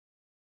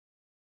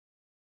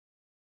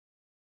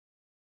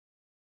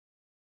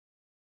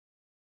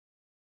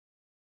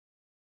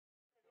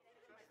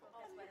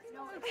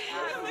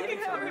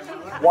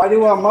Why do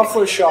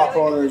muffler shop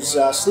owners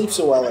sleep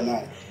so well at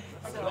night?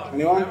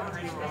 Anyone?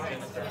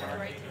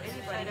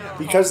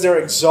 Because they're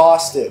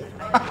exhausted.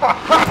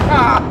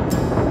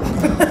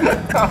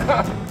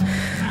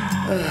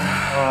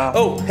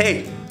 Oh,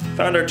 hey!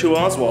 Found our 2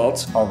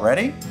 Oswalds.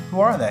 Already? Who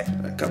are they?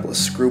 A couple of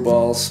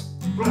screwballs.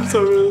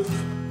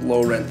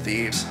 Low-rent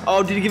thieves.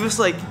 Oh, did you give us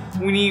like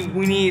we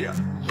need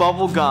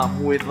bubble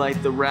gum with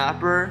like the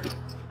wrapper,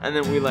 and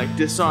then we like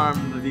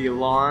disarm the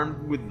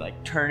alarm with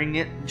like turning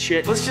it and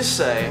shit. Let's just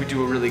say we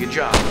do a really good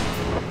job.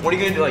 What are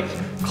you gonna do? Like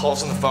call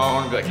us on the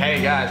phone and be like,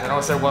 hey guys, I know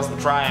I said it wasn't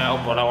a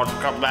tryout, but I want to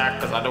come back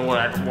because I know what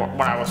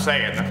I was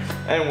saying.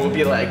 And we'll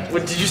be like,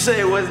 what did you say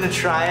it wasn't a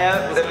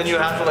tryout? And then you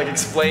have to like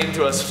explain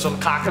to us some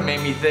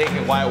cockamamie thing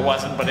and why it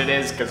wasn't, but it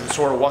is because it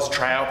sort of was a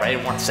tryout. But I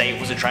didn't want to say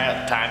it was a tryout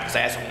at the time because I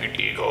had some weird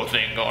ego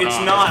thing going on. It's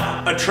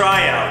not a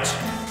tryout.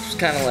 It's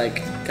kind of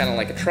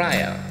like a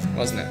tryout,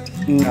 wasn't it?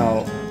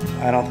 No,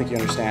 I don't think you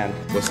understand.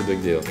 What's the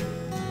big deal?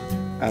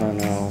 I don't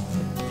know.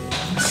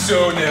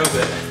 So nailed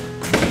it.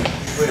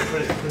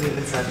 Put it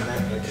inside the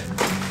bag.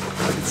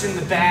 It's in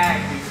the bag.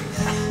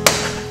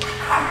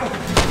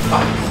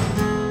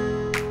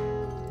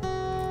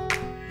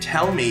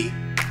 Tell me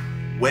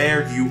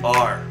where you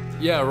are.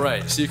 Yeah,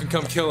 right. So you can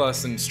come kill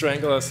us and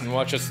strangle us and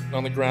watch us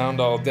on the ground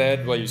all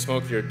dead while you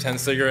smoke your 10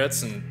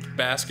 cigarettes and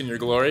bask in your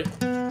glory.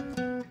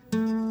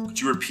 Could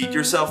you repeat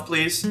yourself,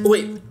 please?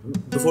 Wait,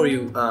 before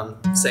you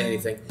say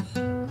anything.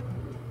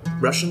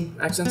 Russian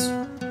accents?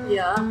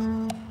 Yeah.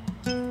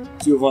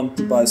 Do you want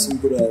to buy some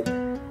bread?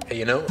 Hey,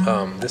 you know,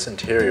 this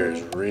interior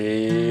is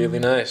really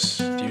nice.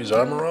 Do you use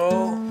Armor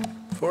All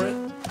for it?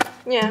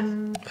 Yeah.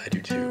 I do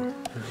too.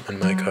 In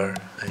my car,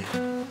 I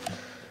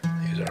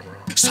use Armor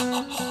All.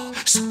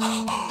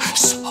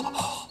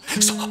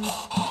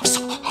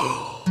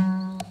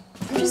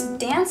 I'm just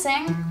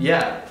dancing.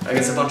 Yeah, I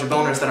guess a bunch of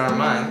boners that aren't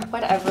mine.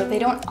 Whatever, they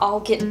don't all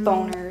get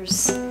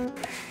boners.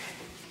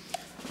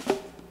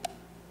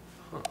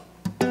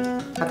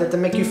 How did that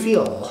make you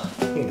feel?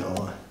 You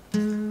know,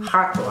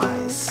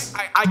 heart-wise.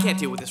 I can't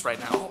deal with this right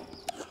now.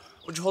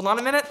 Would you hold on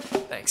a minute?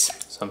 Thanks.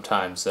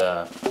 Sometimes,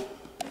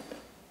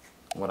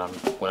 when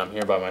I'm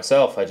here by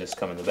myself, I just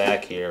come in the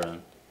back here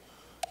and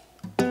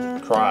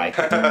cry.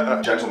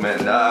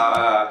 Gentlemen,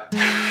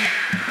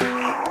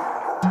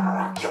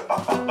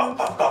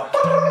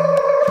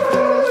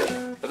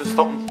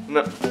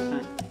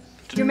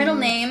 Your middle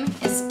name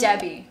is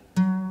Debbie.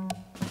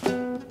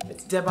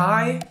 It's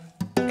Debai,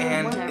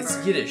 and Whatever.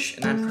 it's Yiddish,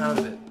 and I'm proud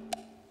of it.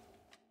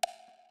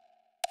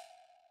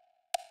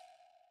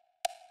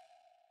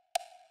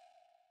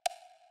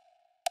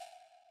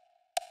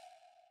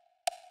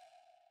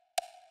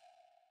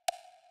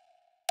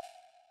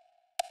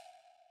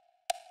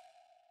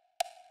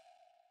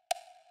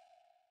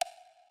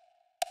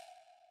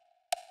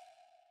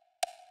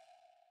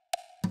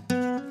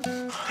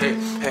 Hey,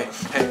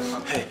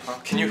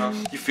 can you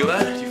feel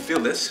that? Do you feel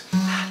this?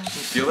 You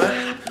feel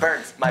that?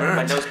 Burns.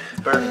 My nose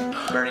is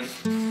burning.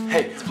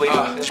 Hey, It's bleeding.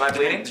 Am I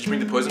bleeding? Did you bring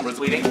the poison? Where's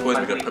the Bleeding?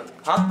 poison? Am I bleeding?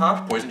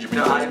 Huh? Poison? Did you bring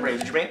No, the I poison? didn't bring it.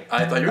 Did you bring it?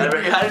 I thought you were gonna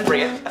bring it. I didn't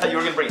bring it. I thought you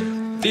were gonna bring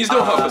it. These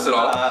don't help us at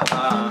all.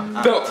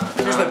 Belt.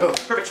 Here's my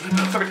belt. Perfect. Here's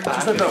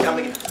my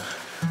belt.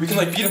 We can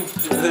like beat him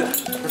with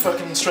it. Or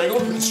fucking strangle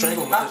him. We can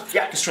strangle him with it.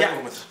 Yeah, We can strangle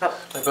him with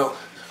my belt.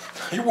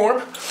 Are you warm?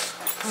 I'm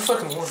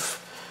fucking warm.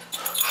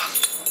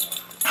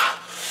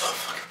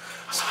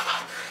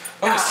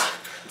 Oh,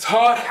 it's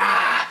hot.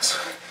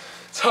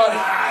 It's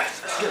hot.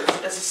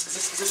 Is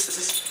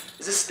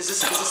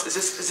this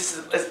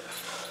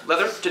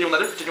leather? Genuine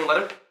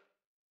leather?